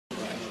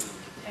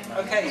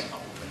Okay,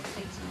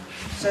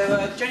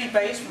 so Jenny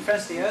Bays from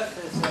Friends of the Earth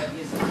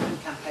is a London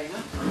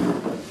campaigner.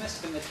 You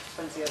must have been with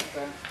Friends of the Earth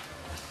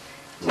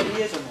for 10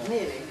 years or more.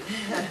 Nearly.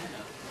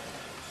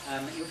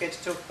 You'll get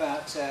to talk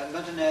about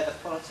London Air, the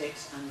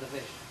politics and the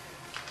vision.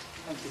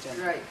 Thank you,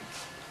 Jenny. Great.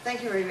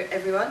 Thank you,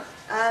 everyone.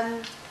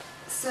 I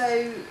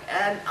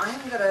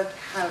haven't got a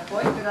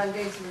PowerPoint, but I'm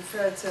going to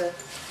refer to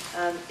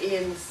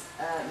Ian's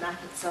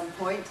map at some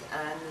point,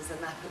 and there's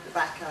a map at the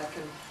back. I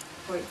can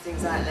point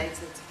things out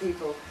later to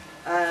people.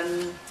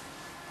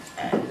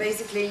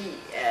 Basically,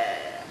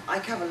 I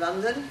cover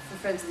London for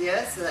Friends of the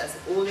Earth, so that's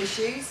all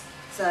issues.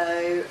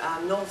 So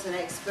I'm not an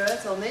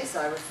expert on this.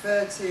 I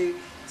refer to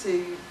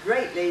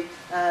greatly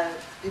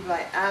people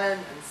like Alan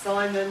and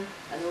Simon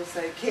and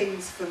also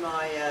Kings for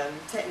my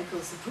technical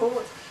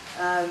support.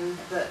 I'm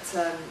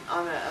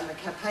a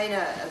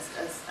campaigner,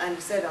 as Andrew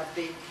said. I've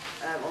been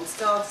on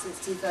staff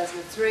since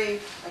 2003.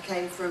 I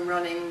came from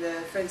running the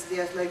Friends of the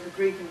Earth local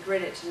group in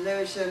Greenwich and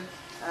Lewisham,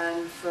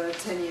 and for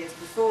 10 years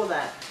before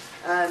that.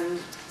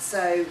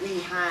 So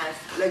we have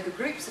local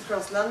groups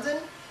across London.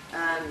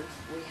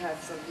 We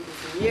have some people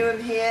from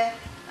Newham here,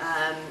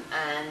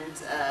 and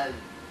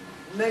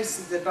most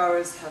of the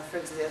boroughs have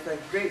Friends of the Earth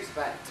local groups,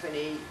 about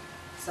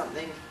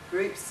 20-something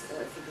groups for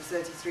the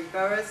 33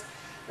 boroughs,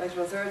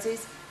 local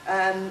authorities.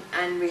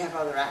 And we have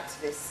other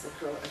activists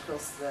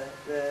across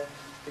the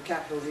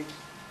capital who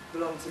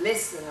belong to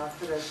LIS, and I've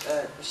put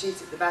a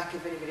sheet at the back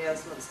if anybody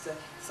else wants to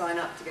sign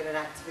up to get an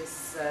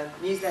activist's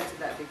newsletter.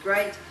 That would be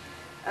great.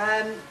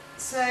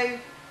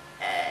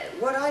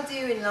 What I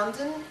do in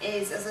London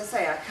is, as I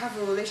say, I cover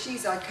all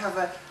issues. I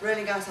cover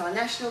rolling out our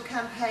national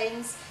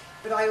campaigns,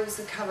 but I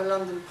also cover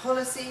London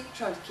policy,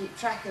 trying to keep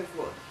track of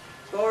what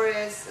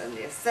Boris and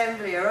the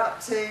Assembly are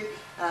up to,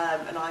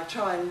 and I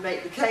try and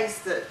make the case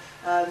that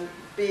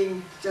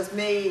being just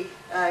me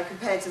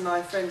compared to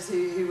my friends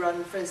who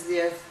run Friends of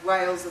the Earth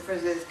Wales or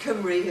Friends of the Earth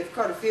Cymru, have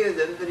quite a few of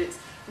them, but it's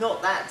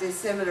not that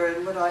dissimilar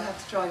in what I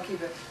have to try and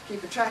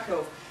keep a track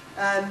of.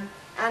 And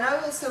I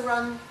also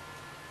run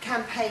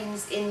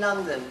campaigns in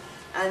London,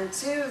 and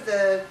two of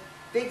the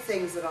big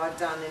things that I've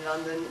done in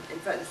London, in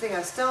fact the thing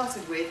I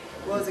started with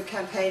was a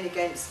campaign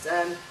against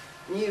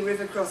new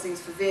river crossings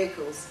for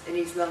vehicles in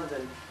East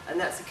London, and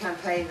that's a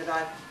campaign that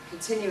I'm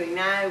continuing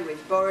now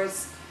with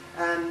Boris,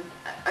 and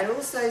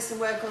also some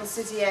work on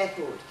City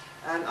Airport.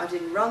 I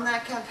didn't run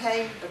that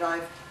campaign, but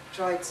I've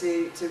tried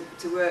to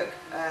work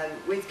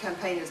with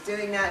campaigners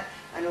doing that,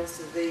 and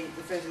also the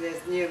Friends of the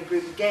Earth Newham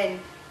group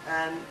again.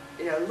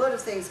 You know, a lot of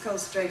things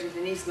concentrated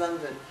in East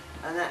London,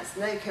 and that's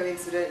no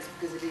coincidence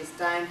because it is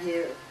down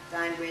here,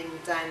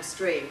 downwind,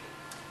 downstream.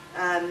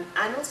 And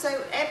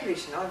also air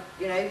pollution.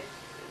 I've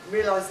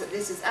realised that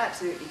this is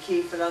absolutely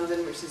key for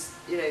London, which is,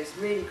 it's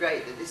really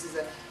great that this is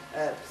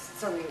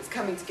something that's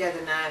coming together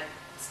now,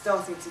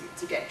 starting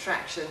to get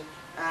traction.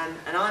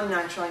 And I'm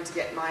now trying to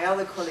get my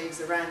other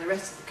colleagues around the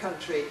rest of the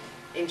country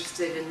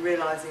interested in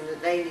realising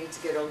that they need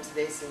to get onto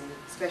this, and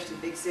especially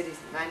big cities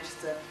like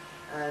Manchester,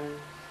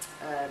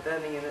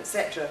 Birmingham,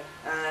 etc.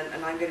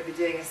 And I'm going to be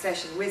doing a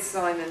session with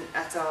Simon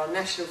at our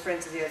National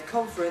Friends of the Earth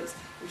conference,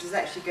 which is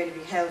actually going to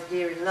be held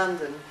here in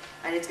London,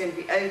 and it's going to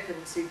be open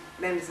to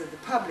members of the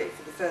public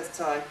for the first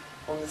time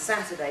on the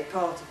Saturday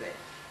part of it.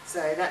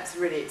 So that's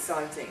really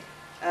exciting.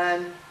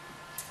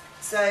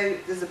 So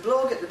there's a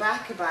blog at the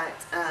back about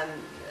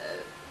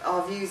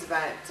our views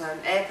about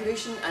air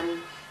pollution,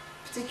 and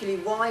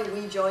particularly why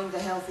we joined the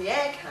Healthy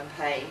Air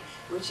campaign,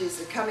 which is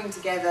the coming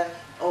together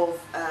of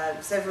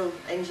several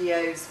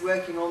NGOs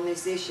working on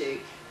this issue,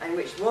 and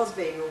which was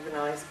being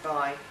organised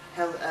by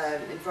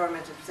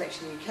Environmental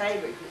Protection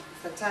UK, which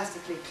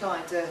fantastically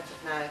Client Earth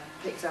have now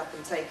picked up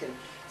and taken.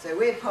 So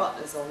we're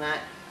partners on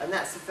that, and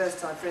that's the first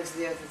time Friends of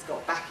the Earth has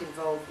got back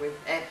involved with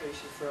air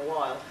pollution for a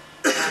while.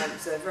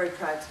 So very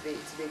proud to be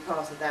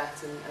part of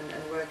that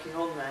and working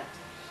on that.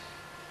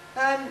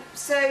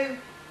 So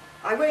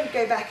I won't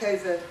go back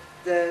over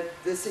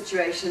the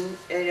situation,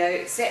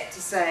 except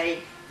to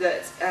say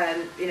that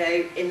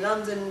in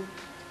London,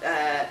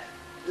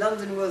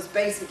 London was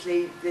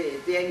basically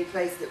the only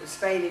place that was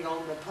failing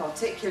on the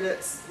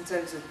particulates in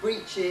terms of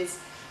breaches,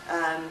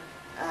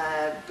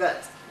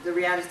 but the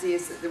reality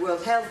is that the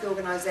World Health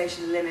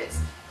Organization limits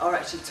are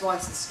actually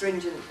twice as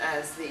stringent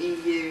as the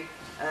EU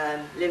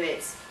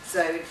limits.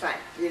 So in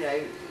fact,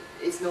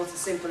 it's not as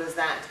simple as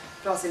that.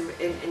 Plus,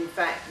 in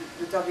fact,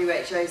 the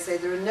WHO say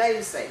there are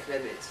no safe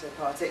limits for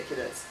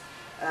particulates.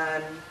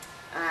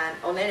 And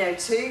on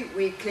NO2,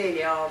 we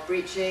clearly are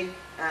breaching.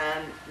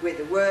 We're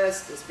the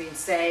worst, as has been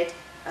said.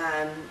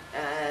 And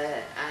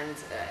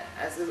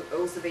as has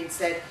also been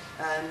said,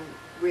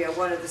 we are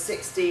one of the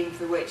 16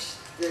 for which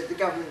the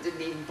government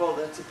didn't even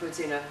bother to put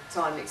in a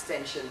time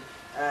extension,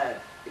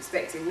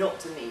 expecting not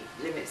to meet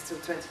limits till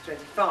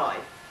 2025.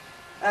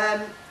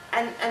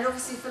 And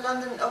obviously for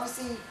London,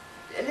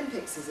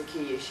 Olympics is a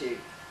key issue.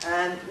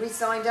 We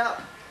signed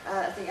up,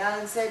 I think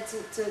Alan said,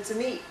 to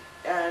meet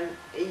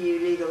EU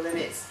legal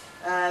limits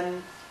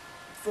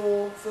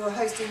for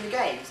hosting the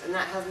Games, and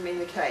that hasn't been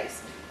the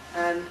case.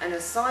 And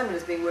as Simon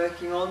has been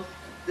working on,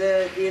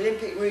 the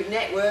Olympic Route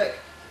Network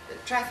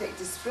traffic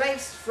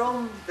displaced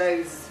from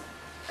those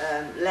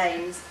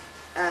lanes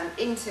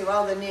into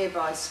other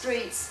nearby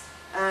streets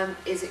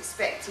is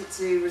expected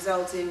to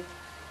result in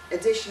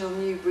additional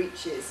new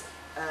breaches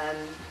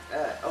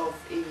of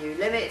EU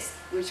limits,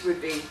 which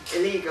would be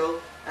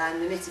illegal,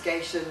 and the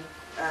mitigation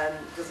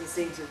doesn't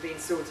seem to have been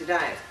sorted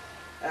out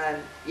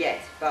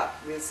yet, but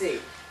we'll see.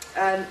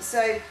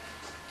 So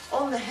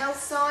on the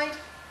health side,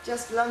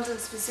 just London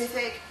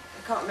specific,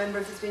 I can't remember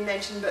if it's been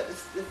mentioned, but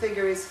the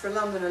figure is for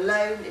London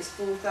alone is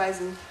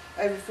 4,000,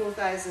 over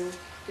 4,000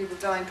 people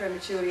dying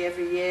prematurely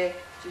every year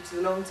due to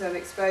the long-term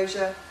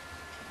exposure.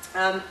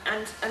 And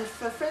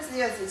for Friends of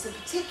the Earth, it's a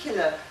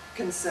particular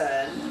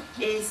concern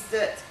is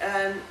that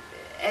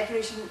air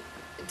pollution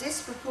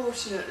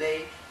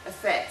disproportionately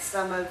affects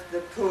some of the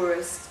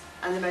poorest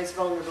and the most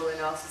vulnerable in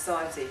our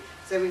society.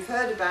 So we've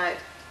heard about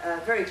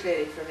very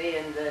clearly from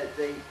Ian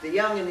the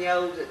young and the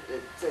old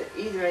at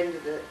either end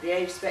of the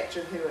age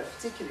spectrum who are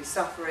particularly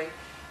suffering,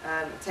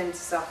 tend to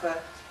suffer,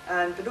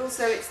 but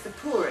also it's the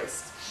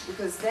poorest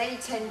because they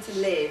tend to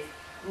live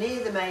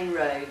near the main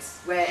roads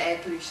where air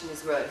pollution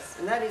is worse,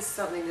 and that is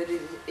something that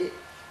is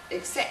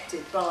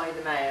accepted by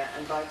the Mayor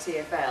and by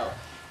TfL.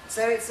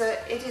 So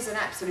it is an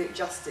absolute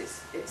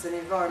justice, it's an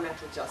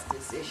environmental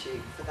justice issue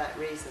for that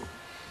reason.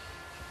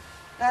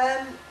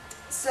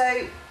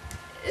 So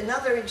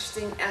another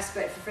interesting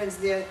aspect for Friends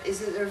of the Earth is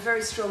that there are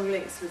very strong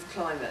links with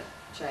climate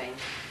change.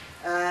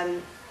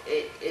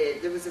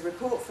 There was a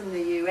report from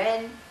the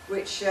UN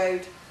which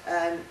showed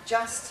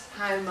just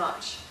how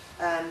much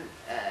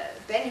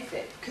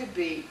benefit could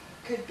be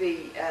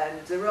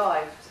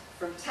derived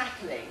from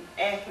tackling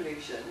air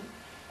pollution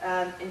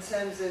in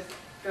terms of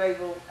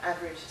global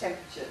average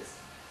temperatures.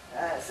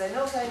 So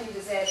not only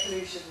does air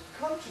pollution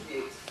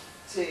contribute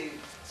to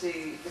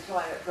the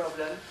climate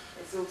problem,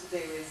 it's all to do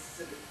with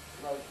sort of,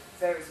 well,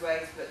 various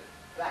ways, but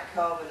black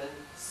carbon and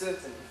soot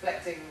and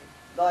reflecting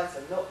light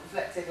and not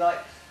reflecting light.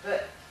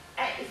 But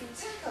if we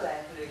tackle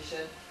air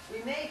pollution,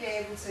 we may be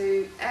able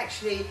to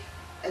actually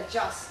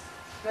adjust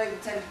global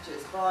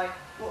temperatures by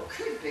what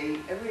could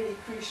be a really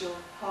crucial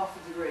 ½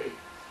 degree.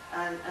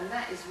 And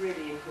that is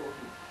really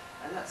important.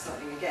 And that's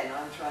something, again,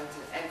 I'm trying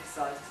to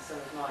emphasise to some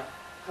of my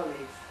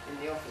colleagues in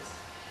the office.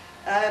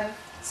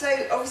 So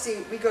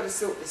obviously we've got to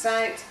sort this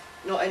out.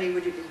 Not only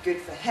would it be good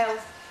for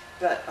health,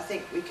 but I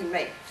think we can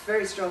make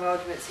very strong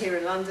arguments here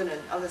in London and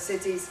other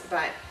cities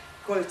about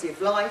quality of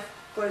life.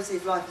 Quality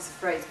of life is a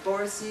phrase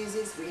Boris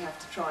uses. We have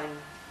to try and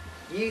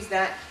use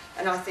that.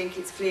 And I think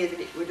it's clear that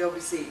it would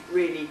obviously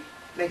really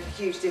make a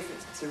huge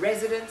difference to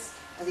residents.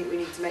 I think we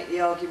need to make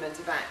the argument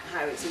about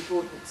how it's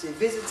important to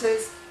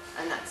visitors,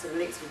 and that sort of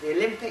links with the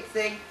Olympic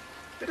thing,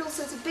 but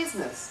also to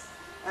business.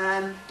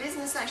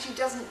 Business actually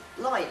doesn't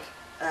like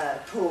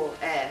poor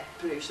air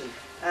pollution.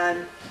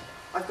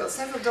 I've got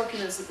several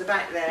documents at the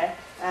back there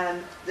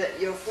that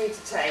you're free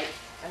to take,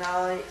 and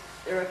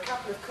there are a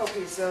couple of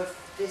copies of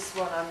this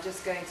one I'm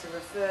just going to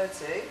refer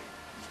to.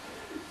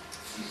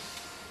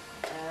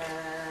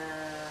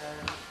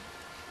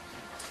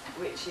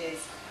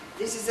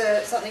 This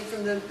is something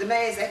from the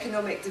Mayor's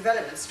Economic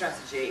Development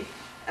Strategy,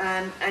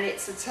 and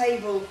it's a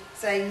table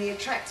saying the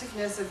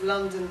attractiveness of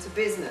London to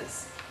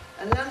business.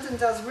 And London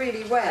does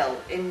really well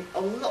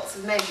on lots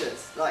of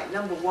measures, like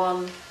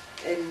 #1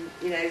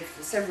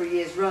 for several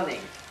years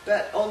running.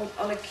 But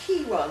on a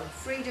key one,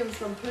 freedom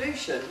from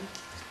pollution,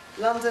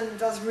 London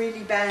does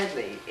really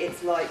badly.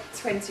 It's like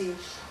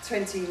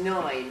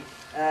 29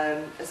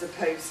 as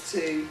opposed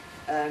to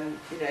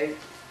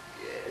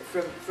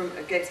from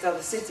against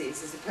other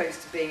cities, as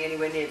opposed to being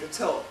anywhere near the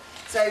top.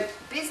 So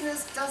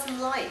business doesn't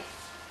like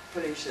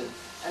pollution,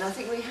 and I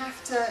think we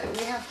have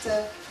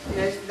to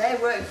their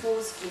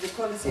workforce, for the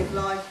quality of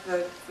life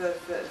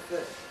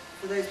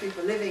for those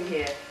people living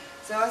here.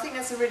 So I think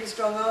that's a really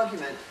strong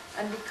argument,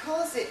 and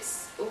because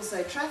it's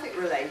also traffic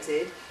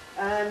related,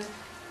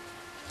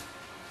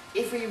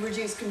 if we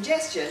reduce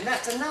congestion,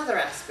 that's another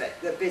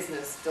aspect that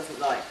business doesn't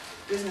like.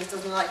 Business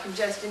doesn't like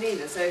congestion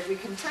either, so if we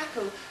can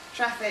tackle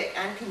traffic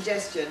and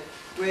congestion,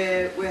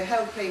 we're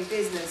helping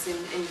business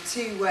in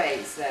two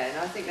ways there, and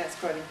I think that's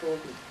quite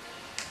important.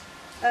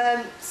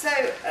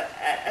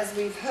 As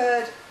we've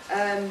heard,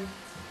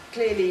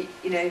 clearly,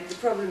 the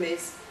problem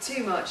is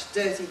too much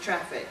dirty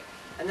traffic,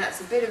 and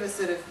that's a bit of a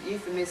sort of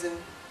euphemism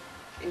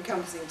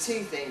encompassing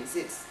two things.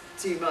 It's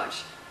too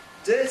much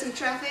dirty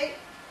traffic,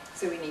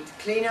 so we need to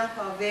clean up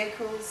our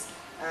vehicles,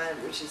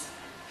 which is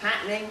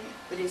happening,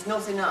 but it's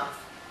not enough.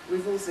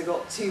 We've also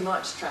got too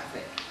much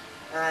traffic,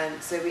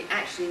 so we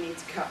actually need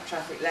to cut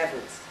traffic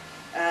levels.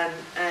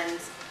 And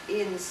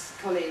Ian's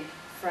colleague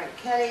Frank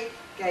Kelly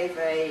gave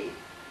a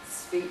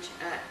speech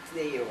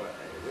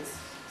was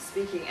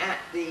speaking at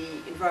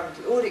the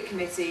Environmental Audit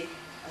Committee,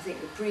 I think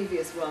the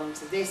previous one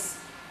to this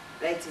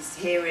latest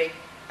hearing,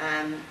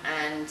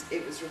 and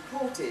it was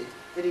reported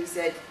that he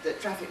said that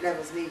traffic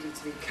levels needed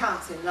to be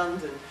cut in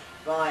London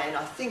by, and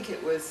I think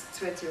it was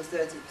 20 or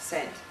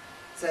 30%.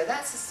 So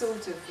that's the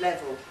sort of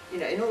level,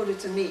 in order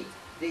to meet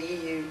the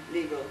EU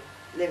legal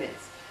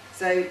limits.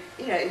 So,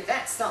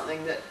 that's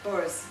something that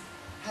Boris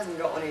hasn't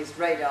got on his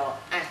radar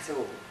at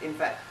all. In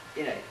fact,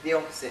 you know, the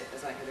opposite,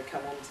 as I'm going to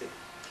come on to.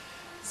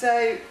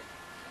 So,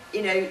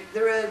 you know,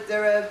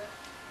 there are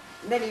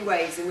many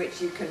ways in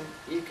which you can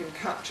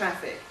cut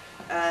traffic,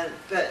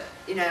 but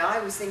you know, I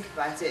always think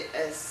about it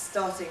as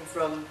starting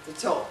from the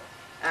top,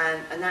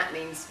 and that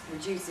means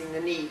reducing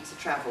the need to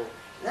travel.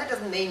 And that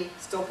doesn't mean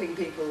stopping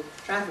people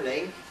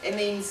travelling. It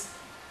means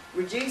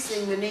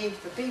reducing the need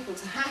for people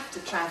to have to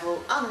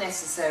travel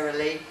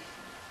unnecessarily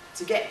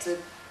to get to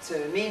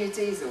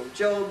amenities or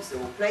jobs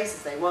or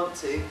places they want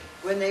to,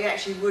 when they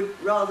actually would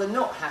rather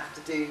not have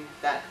to do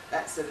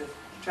that sort of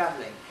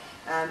travelling.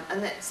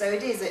 So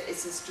it is.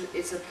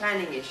 It's a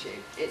planning issue.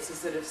 It's a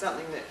sort of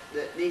something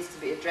that needs to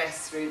be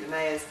addressed through the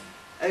Mayor's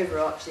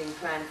overarching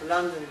plan for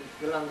London,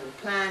 the London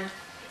Plan.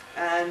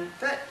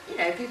 But you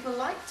know, people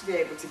like to be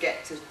able to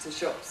get to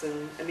shops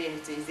and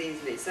amenities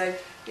easily. So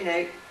you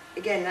know,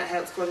 again, that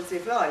helps quality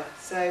of life.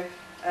 So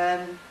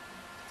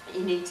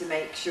you need to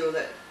make sure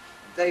that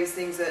those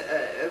things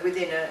are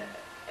within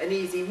an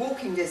easy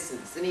walking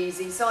distance, an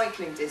easy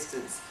cycling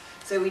distance.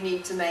 So we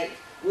need to make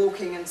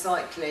walking and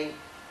cycling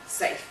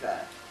safer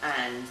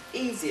and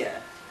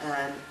easier.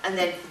 And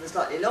then for the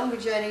slightly longer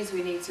journeys,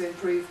 we need to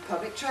improve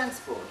public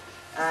transport.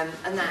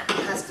 And that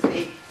has to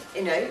be,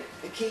 you know,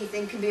 the key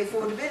thing can be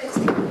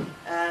affordability.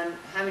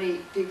 How many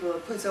people are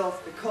put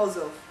off because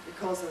of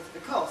the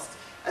cost,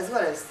 as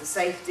well as the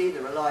safety,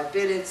 the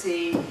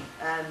reliability,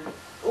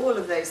 all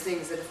of those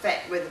things that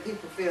affect whether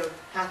people feel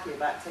happy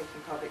about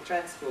taking public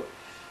transport.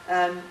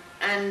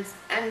 And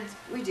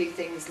we do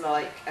things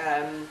like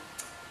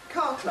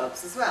car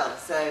clubs as well.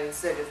 So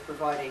instead of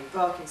providing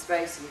parking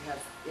space, you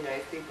have, you know,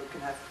 people can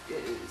have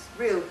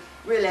real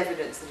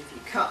evidence that if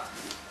you cut,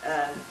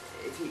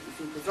 if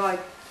you provide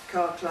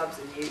car clubs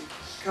and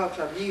car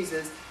club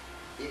users,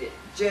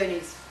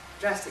 journeys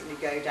drastically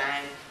go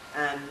down,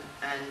 and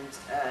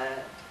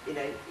you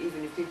know,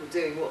 even if people are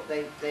doing what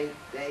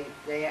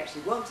they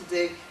actually want to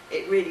do,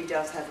 it really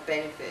does have a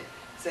benefit.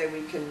 So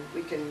we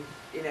can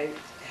you know,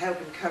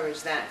 help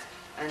encourage that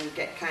and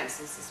get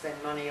councils to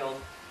spend money on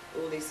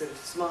all these sort of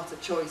smarter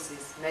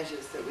choices,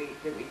 measures that we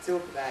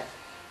talk about.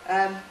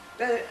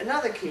 But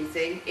another key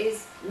thing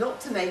is not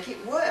to make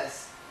it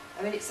worse.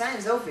 I mean, it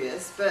sounds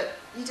obvious, but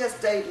you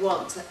just don't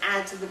want to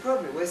add to the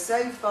problem. We're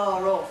so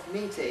far off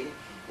meeting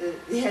the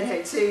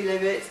NO2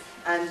 limits,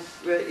 and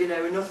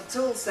we're not at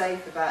all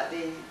safe about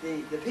the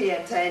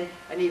PM10,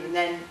 and even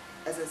then,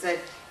 as I said,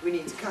 we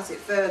need to cut it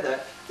further,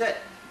 that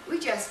we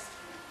just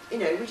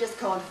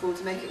can't afford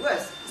to make it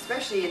worse,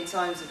 especially in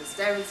times of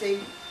austerity.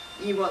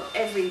 You want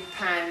every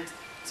pound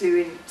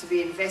to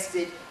be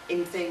invested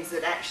in things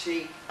that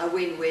actually are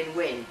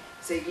win-win-win.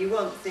 So you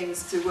want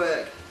things to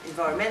work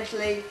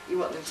environmentally, you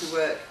want them to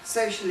work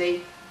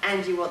socially,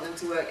 and you want them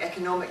to work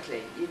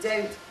economically. You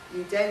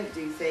don't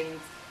do things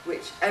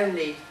which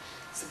only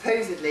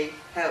supposedly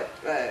help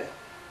the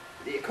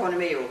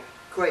economy or,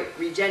 quote,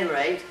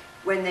 regenerate,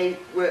 when they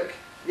work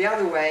the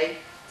other way,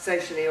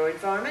 socially or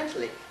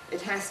environmentally.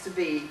 It has to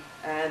be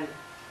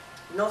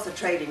not a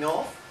trading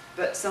off,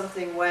 but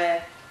something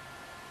where,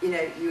 you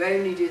know, you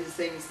only do the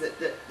things that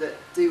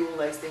do all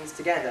those things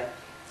together.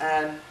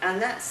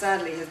 And that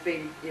sadly has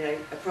been, you know,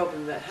 a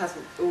problem that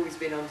hasn't always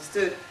been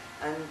understood,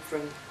 and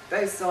from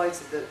both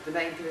sides of the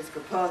main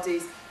political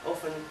parties,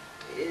 often,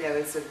 you know,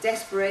 it's a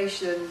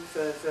desperation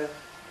for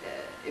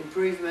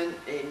improvement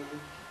in,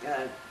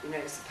 you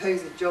know,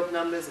 supposed job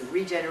numbers and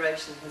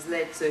regeneration has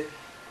led to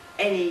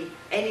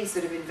any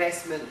sort of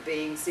investment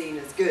being seen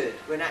as good,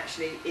 when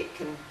actually it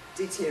can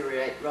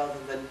deteriorate rather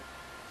than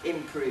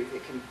improve.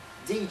 It can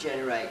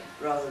degenerate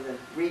rather than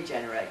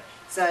regenerate.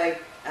 So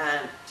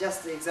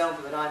just the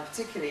example that I'm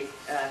particularly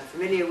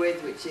familiar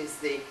with, which is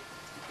the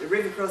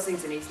river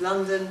crossings in East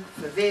London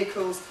for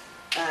vehicles.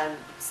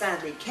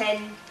 Sadly,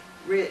 Ken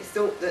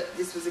thought that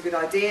this was a good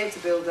idea to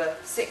build a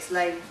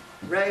 6-lane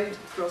road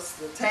across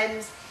the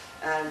Thames,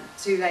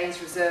 2 lanes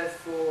reserved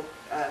for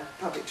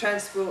public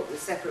transport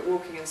with separate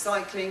walking and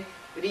cycling,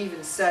 but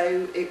even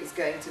so it was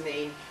going to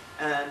mean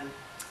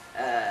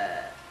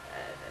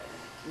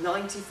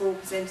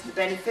 94% of the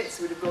benefits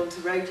would have gone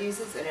to road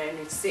users and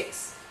only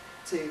 6%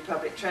 to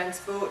public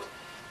transport.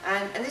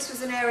 And this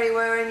was an area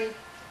where only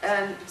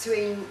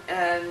between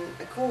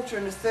a quarter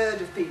and a third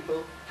of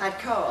people had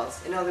cars.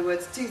 In other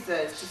words,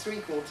 2/3 to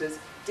 3/4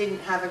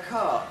 didn't have a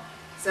car.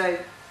 So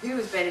who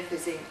was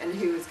benefiting and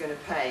who was going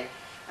to pay?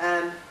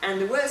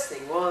 And the worst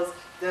thing was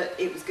that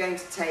it was going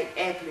to take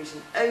air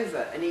pollution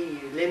over an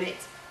EU limit,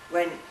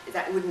 when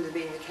that wouldn't have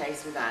been the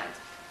case without.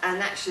 And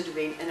that should have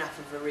been enough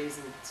of a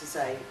reason to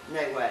say,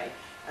 no way.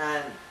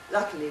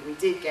 Luckily, we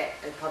did get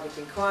a public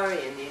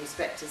inquiry, and the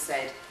inspector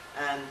said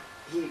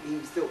he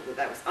thought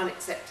that was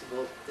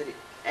unacceptable, that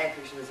air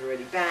pollution was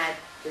already bad,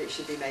 that it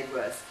should be made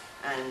worse.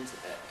 And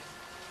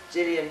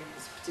Gillian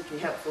was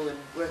particularly helpful in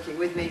working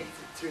with me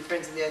through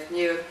Friends of the Earth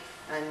Newark,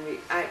 and we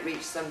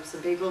outreached some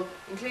people,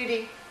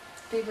 including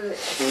people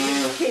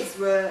whose kids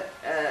were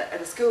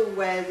at a school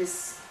where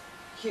this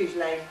huge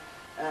lane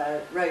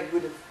road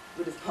would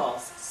have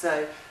passed.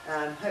 So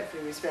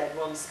hopefully we spared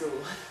one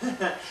school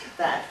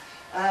that.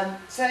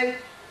 So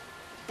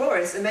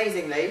Boris,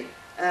 amazingly,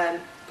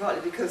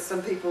 partly because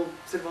some people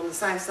sort of on the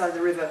south side of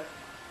the river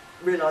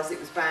realised it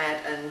was bad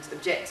and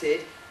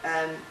objected,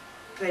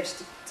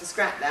 pledged to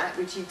scrap that,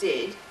 which he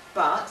did,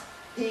 but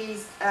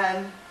he's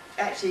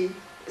actually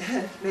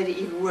made it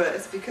even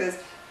worse, because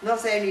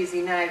not only has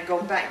he now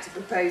gone back to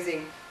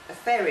proposing a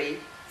ferry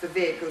for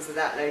vehicles at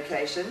that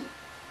location,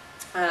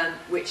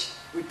 which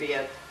would be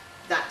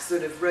that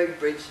sort of road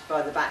bridge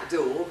by the back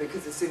door,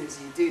 because as soon as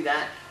you do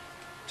that,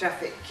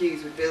 traffic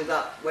queues would build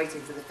up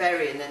waiting for the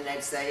ferry, and then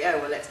they'd say, oh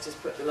well, let's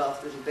just put the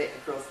last little bit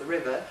across the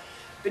river.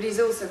 But he's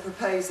also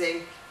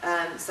proposing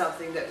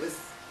something that was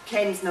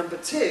Ken's number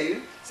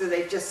 2, so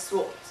they've just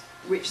swapped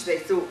which they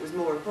thought was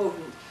more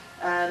important,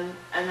 and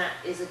that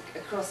is a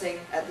crossing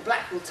at the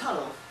Blackwall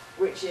Tunnel,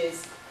 which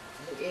is,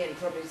 I think Ian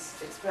probably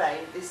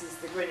explained, this is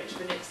the Greenwich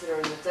Peninsula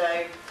and the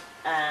Dome,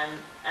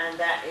 and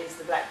that is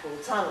the Blackwall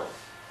Tunnel.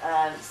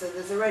 So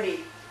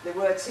there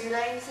were 2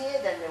 lanes here,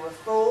 then there were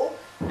 4,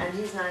 and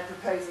he's now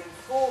proposing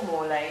 4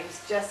 more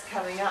lanes, just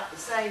coming up the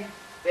same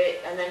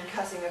bit and then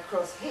cutting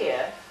across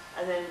here,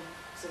 and then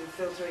sort of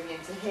filtering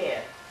into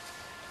here.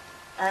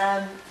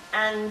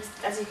 And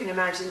as you can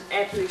imagine,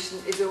 air pollution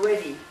is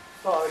already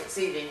far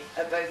exceeding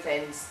at both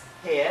ends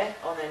here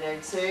on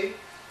NO2,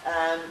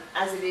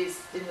 as it is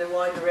in the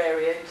wider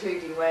area,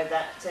 including where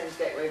that Thames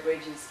Gateway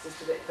Bridge is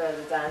just a bit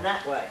further down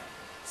that way.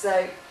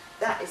 So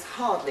that is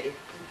hardly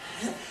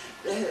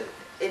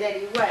in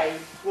any way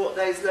what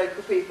those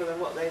local people and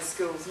what those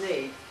schools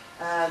need.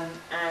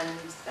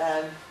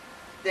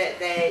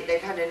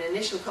 They've had an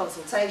initial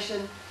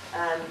consultation,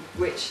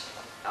 which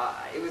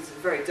it was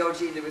very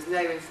dodgy. There was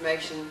no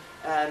information.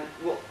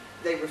 What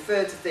they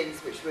referred to things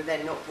which were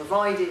then not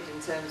provided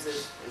in terms of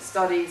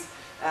studies.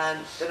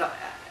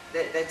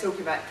 They're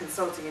talking about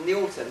consulting in the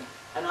autumn,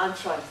 and I'm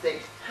trying to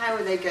think, how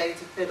are they going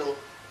to fiddle,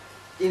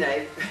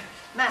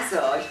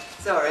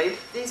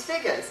 these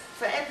figures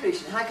for air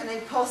pollution? How can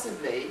they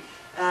possibly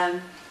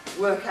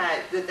work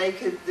out that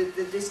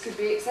that this could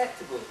be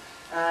acceptable?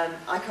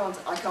 I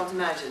can't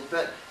imagine.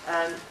 But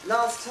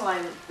last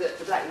time that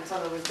the Blackwall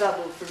Tunnel was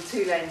doubled from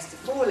 2 lanes to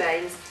 4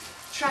 lanes,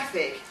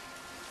 traffic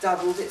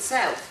doubled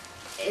itself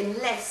in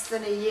less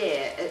than a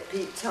year at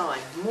peak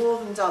time. More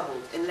than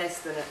doubled in less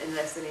than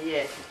a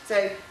year.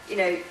 So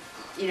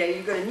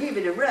you've got a new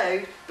bit of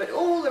road, but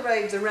all the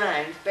roads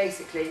around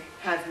basically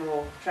have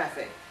more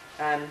traffic,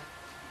 and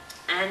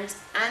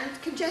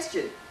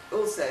congestion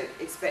also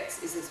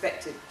is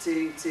expected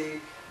to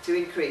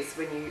increase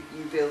when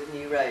you build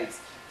new roads.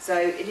 So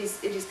it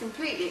is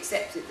completely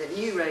accepted that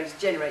new roads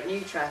generate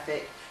new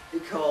traffic,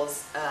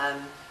 because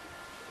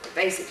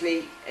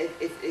basically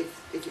if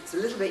it's a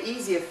little bit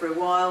easier for a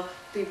while,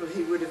 people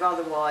who would have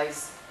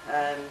otherwise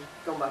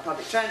gone by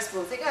public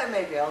transport think, oh,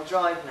 maybe I'll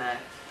drive now.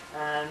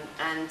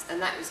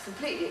 And that was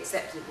completely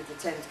accepted with the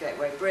Thames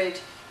Gateway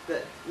Bridge,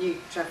 that new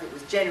traffic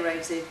was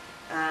generated,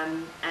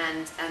 and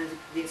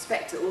the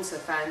inspector also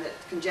found that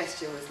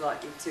congestion was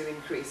likely to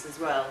increase as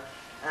well.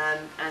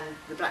 And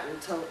the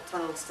Blackwall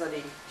Tunnel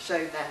study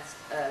showed that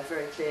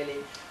very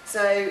clearly.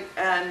 So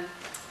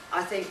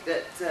I think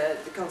that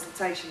the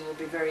consultation will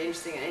be very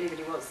interesting, and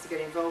anybody who wants to get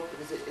involved,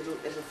 because it'll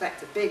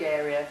affect a big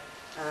area,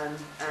 and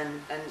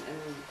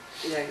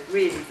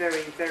really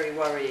very, very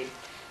worrying.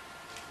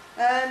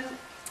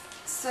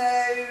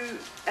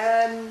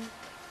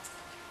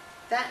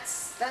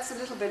 That's a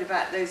little bit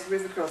about those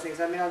river crossings.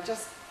 I mean, I'll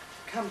just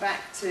come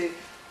back to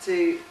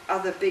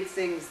other big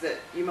things that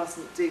you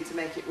mustn't do to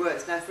make it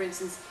worse. Now, for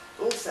instance,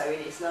 also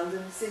in East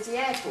London, City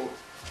Airport,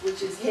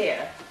 which is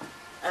here,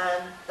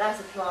 that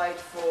applied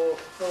for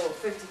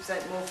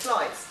 50% more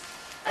flights.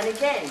 And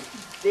again,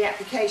 the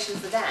application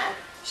for that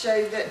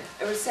showed that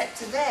a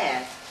receptor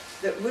there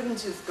that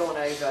wouldn't have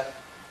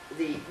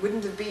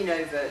been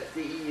over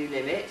the EU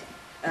limit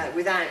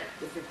without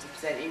the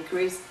 50%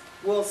 increase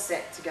was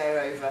set to go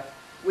over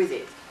with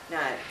it.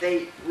 Now,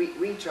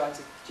 we tried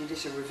to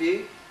judicial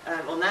review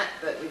on that,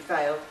 but we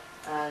failed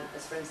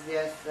as Friends of the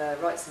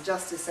Earth Rights and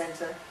Justice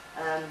Centre.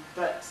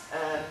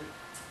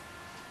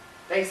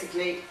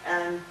 Basically,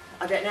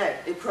 I don't know.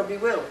 It probably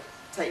will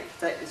take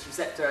this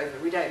receptor over.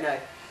 We don't know.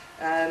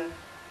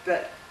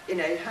 But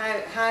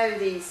how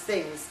these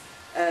things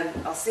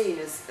are seen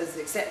as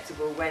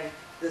acceptable when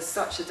there's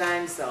such a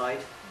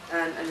downside,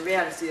 and the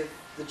reality of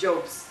the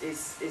jobs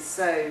is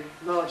so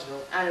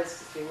marginal. Alice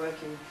has been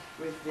working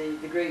with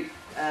the group.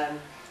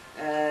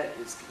 It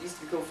used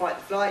to be called Fight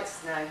the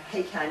Flights, now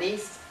HACAN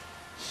East,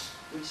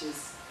 which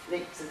is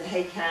linked to the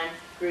HACAN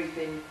group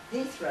in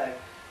Heathrow.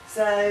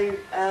 So,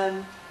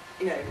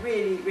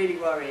 really, really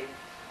worrying.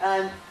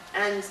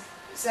 And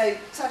so,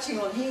 touching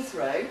on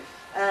Heathrow,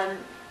 I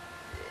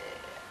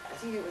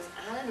think it was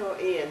Alan or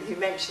Ian who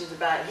mentioned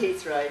about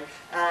Heathrow,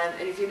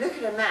 and if you look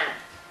at a map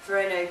for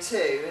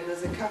NO2, and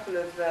there's a couple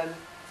of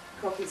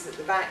copies at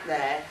the back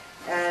there,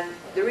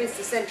 there is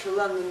the Central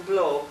London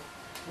blob.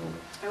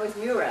 Oh, it's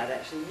Murad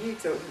actually, you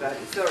talked about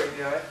it, sorry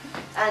Murad.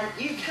 And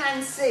you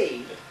can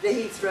see the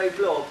Heathrow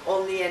blob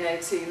on the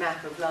NO2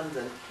 map of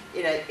London.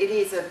 It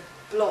is a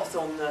blot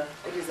on the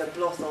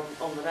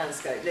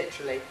landscape,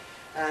 literally.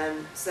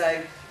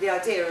 So the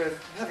idea of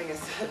having a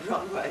third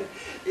runway,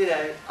 you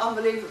know,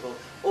 unbelievable.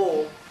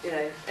 Or, you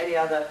know, any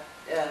other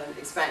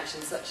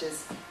expansion such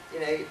as, you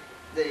know,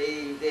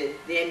 the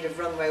end of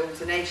runway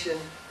alternation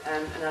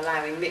and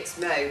allowing mixed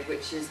mode,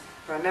 which is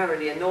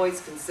primarily a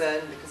noise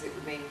concern because it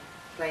would mean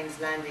planes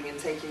landing and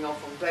taking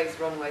off on both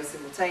runways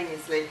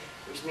simultaneously,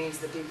 which means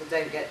that people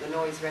don't get the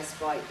noise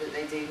respite that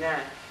they do now.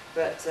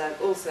 But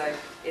also,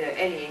 you know,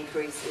 any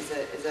increase is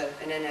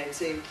an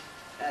NO2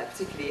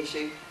 particularly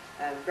issue.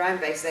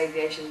 Ground-based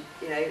aviation,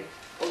 you know,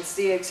 on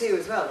CO2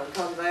 as well, on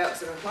carbon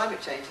dioxide and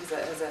climate change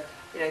has a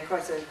you know,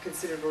 quite a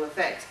considerable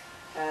effect.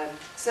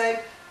 So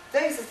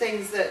those are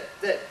things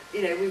that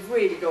you know, we've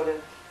really got to,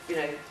 you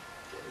know,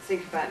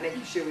 think about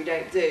making sure we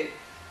don't do.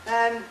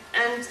 And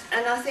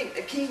I think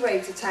a key way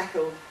to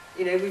tackle,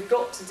 you know, we've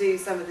got to do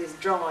some of this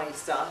dry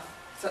stuff,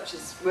 such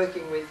as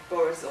working with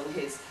Boris on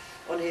his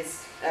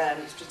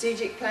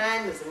strategic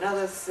plan. There's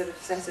another sort of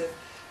set of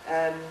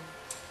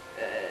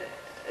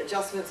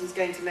adjustments he's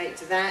going to make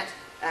to that.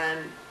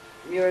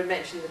 Murad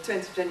mentioned the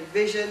 2020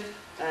 vision.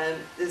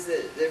 There's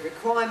the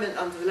requirement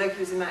under the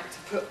Localism Act to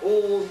put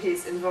all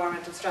his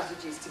environmental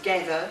strategies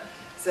together.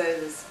 So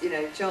there's, you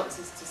know,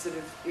 chances to sort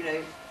of, you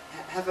know,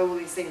 have all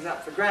these things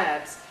up for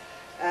grabs.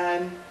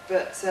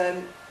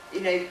 You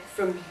know,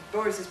 from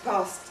Boris's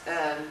past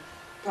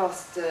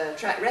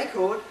track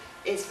record,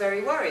 it's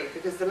very worrying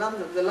because the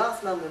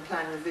last London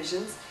plan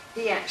revisions,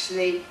 he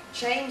actually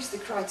changed the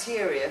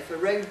criteria for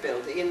road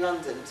building in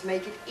London to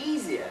make it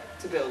easier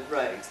to build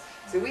roads.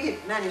 So we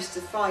had managed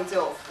to fight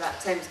off that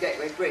Thames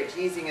Gateway Bridge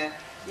using a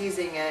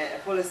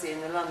policy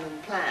in the London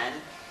plan,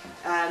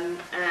 and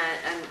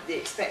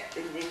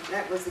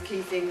that was the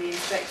key thing the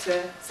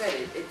inspector said.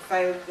 It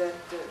failed the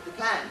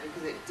plan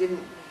because it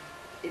didn't,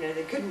 you know,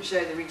 they couldn't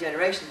show the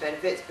regeneration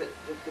benefits, but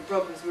the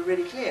problems were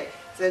really clear.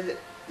 So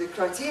the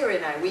criteria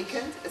now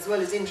weakened, as well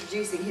as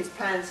introducing his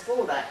plans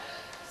for that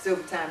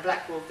Silvertown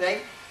Blackwall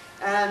thing.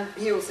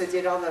 He also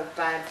did other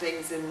bad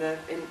things in the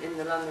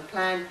London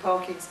plan,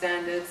 parking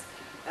standards,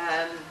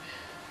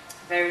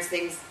 various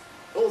things,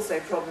 also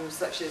problems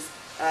such as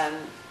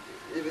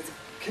there was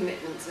a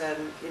commitment,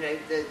 you know,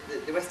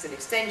 the Western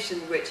Extension,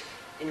 which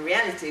in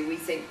reality we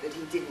think that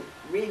he didn't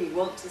really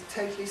want to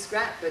totally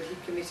scrap, but he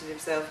committed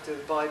himself to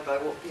abide by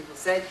what people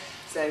said,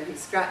 so he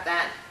scrapped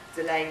that,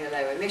 delaying the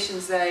low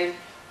emission zone.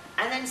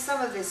 And then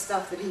some of this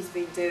stuff that he's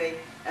been doing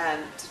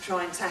to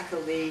try and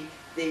tackle the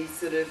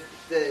sort of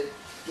the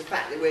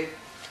fact that we're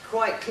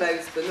quite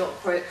close but not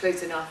quite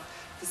close enough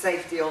for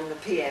safety on the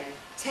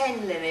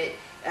PM10 limit,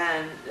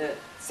 and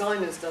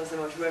Simon's done so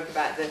much work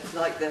about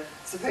the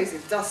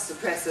supposed dust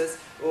suppressors,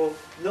 or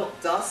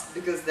not dust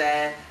because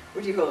they're,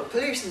 what do you call them,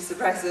 pollution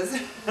suppressors.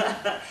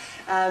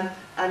 And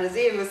as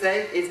Ian was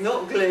saying, it's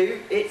not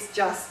glue, it's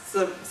just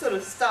some sort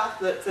of stuff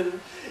that sort of,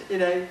 you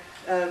know,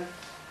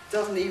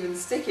 doesn't even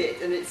stick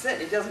it, and it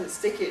certainly doesn't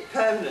stick it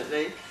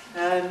permanently.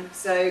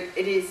 So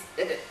it is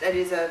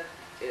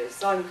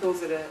Simon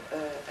calls it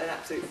an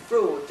absolute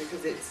fraud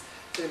because it's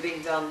sort of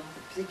being done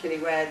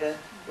particularly where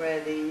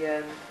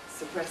the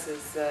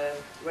suppressors,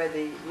 where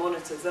the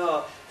monitors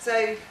are.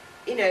 So,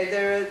 you know,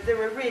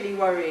 there are really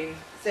worrying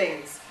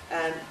things,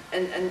 and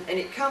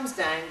it comes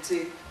down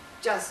to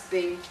just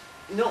being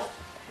not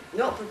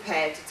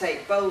prepared to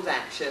take bold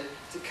action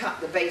to cut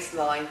the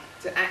baseline,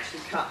 to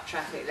actually cut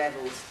traffic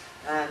levels.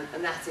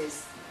 And that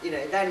is, you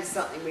know, that is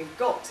something we've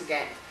got to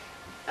get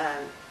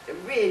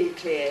really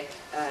clear,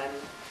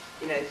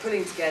 you know,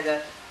 pulling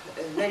together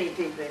many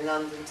people in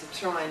London to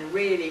try and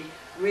really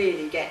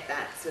get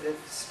that sort of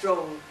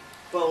strong,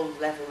 bold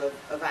level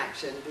of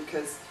action,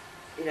 because,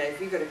 you know, if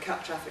we've got to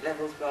cut traffic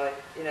levels by,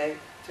 you know,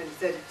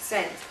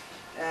 20–30%,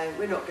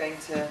 we're not going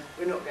to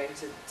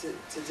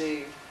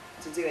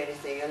do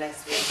anything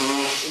unless we,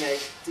 you know,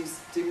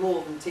 do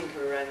more than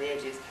tinker around the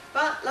edges.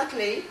 But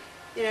luckily,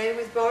 you know,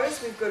 with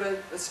Boris, we've got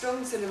a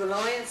strong sort of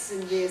alliance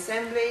in the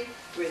Assembly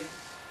with,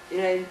 you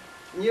know,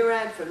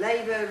 Murad for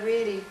Labour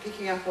really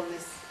picking up on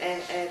this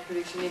air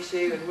pollution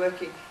issue and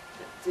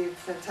doing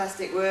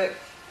fantastic work.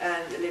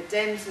 And the Lib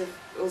Dems have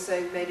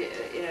also made it,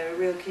 you know, a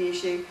real key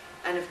issue.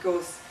 And of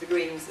course, the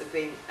Greens have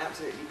been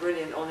absolutely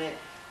brilliant on it.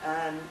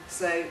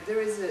 So there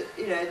is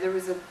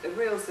a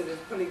real sort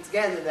of pulling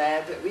together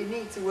there, but we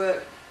need to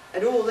work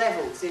at all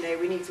levels. You know,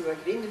 we need to work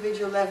at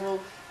individual level,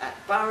 at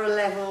borough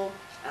level,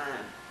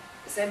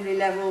 Assembly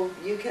level,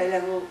 UK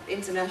level,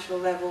 international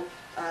level,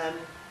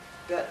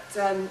 but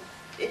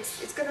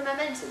it's got a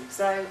momentum.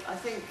 So I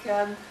think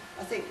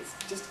it's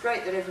just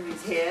great that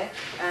everybody's here,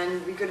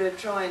 and we've got to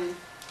try and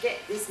get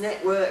this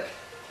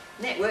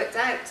networked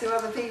out to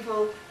other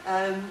people,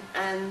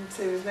 and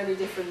to as many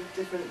different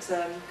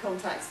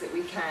contacts that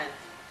we can.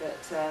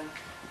 But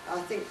I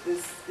think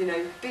there's, you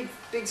know,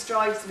 big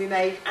strides to be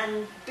made,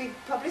 and big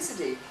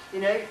publicity.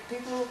 You know,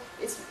 people,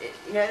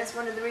 you know, that's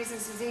one of the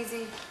reasons it's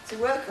easy to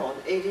work on.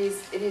 It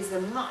is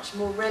a much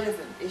more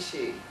relevant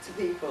issue to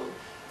people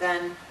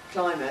than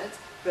climate,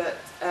 but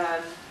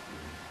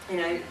you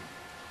know,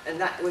 and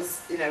that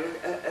was, you know,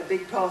 a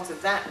big part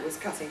of that was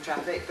cutting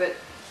traffic. But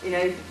you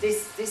know,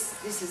 this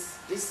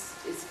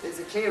is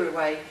a clearer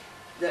way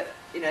that,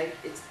 you know,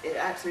 it's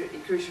absolutely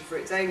crucial for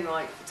its own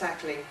right for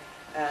tackling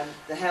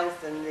the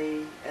health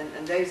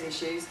and those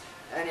issues,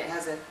 and it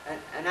has an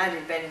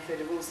added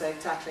benefit of also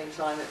tackling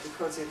climate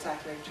because you're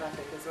tackling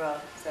traffic as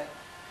well. So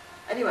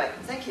anyway,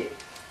 thank you.